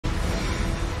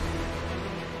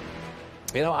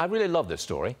You know, I really love this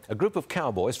story. A group of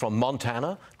cowboys from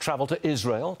Montana travel to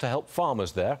Israel to help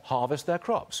farmers there harvest their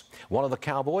crops. One of the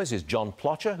cowboys is John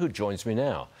Plocher, who joins me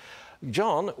now.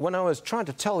 John, when I was trying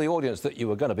to tell the audience that you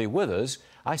were going to be with us,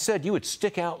 I said you would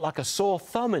stick out like a sore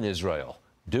thumb in Israel.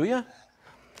 Do you?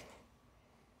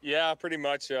 Yeah, pretty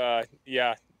much.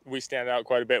 Yeah, we stand out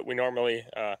quite a bit. We normally,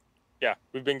 yeah,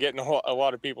 we've been getting a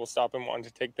lot of people stopping wanting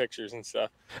to take pictures and stuff.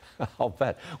 I'll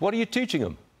bet. What are you teaching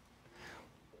them?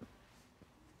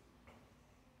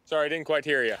 Sorry, I didn't quite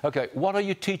hear you. Okay, what are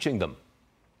you teaching them?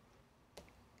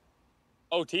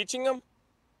 Oh, teaching them?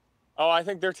 Oh, I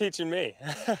think they're teaching me.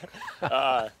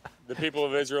 The people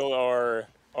of Israel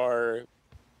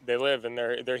they live and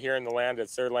they're here in the land.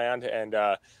 It's their land, and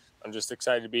I'm just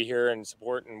excited to be here and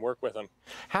support and work with them.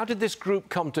 How did this group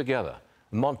come together?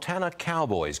 Montana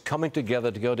cowboys coming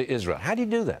together to go to Israel. How do you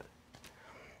do that?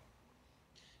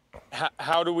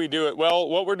 How do we do it? Well,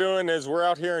 what we're doing is we're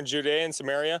out here in Judea and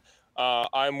Samaria.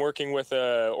 I'm working with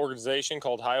an organization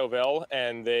called HOWDY,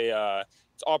 and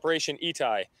it's Operation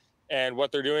Itai. And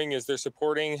what they're doing is they're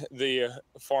supporting the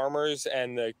farmers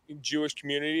and the Jewish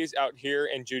communities out here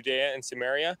in Judea and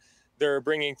Samaria. They're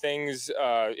bringing things,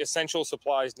 essential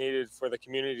supplies needed for the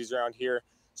communities around here,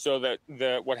 so that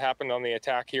what happened on the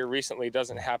attack here recently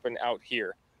doesn't happen out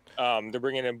here. They're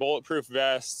bringing in bulletproof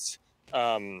vests,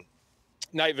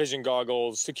 night vision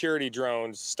goggles, security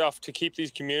drones, stuff to keep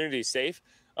these communities safe.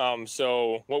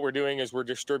 So what we're doing is we're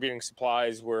distributing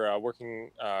supplies. We're working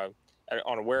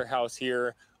on a warehouse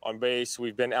here on base.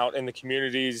 We've been out in the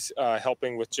communities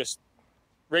helping with just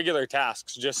regular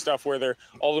tasks, just stuff where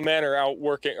all the men are out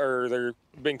working, or they're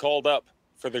being called up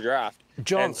for the draft.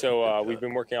 John, and so we've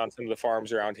been working on some of the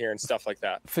farms around here and stuff like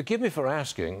that. Forgive me for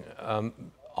asking,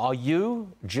 are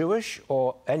you Jewish,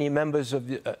 or any members of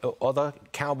the other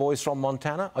cowboys from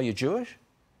Montana? Are you Jewish?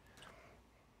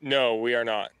 No, we are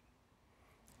not.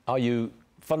 Are you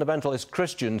fundamentalist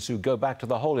Christians who go back to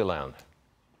the Holy Land?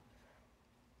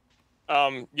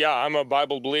 Yeah, I'm a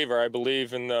Bible believer. I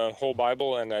believe in the whole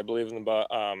Bible, and I believe in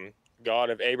the God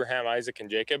of Abraham, Isaac, and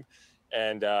Jacob.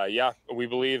 And yeah, we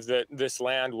believe that this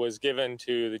land was given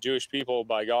to the Jewish people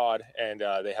by God, and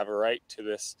they have a right to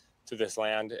this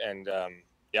land. And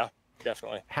yeah,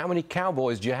 definitely. How many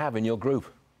cowboys do you have in your group?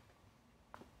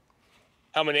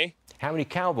 How many? How many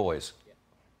cowboys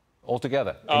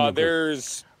altogether?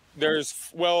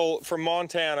 Well, from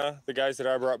Montana, the guys that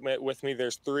I brought with me,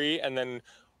 there's 3, and then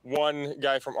one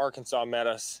guy from Arkansas met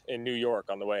us in New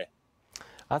York on the way.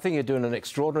 I think you're doing an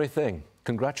extraordinary thing.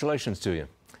 Congratulations to you.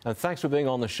 And thanks for being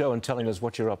on the show and telling us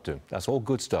what you're up to. That's all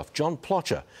good stuff. John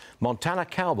Plocher, Montana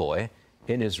cowboy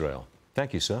in Israel.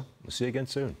 Thank you, sir. We'll see you again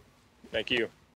soon. Thank you.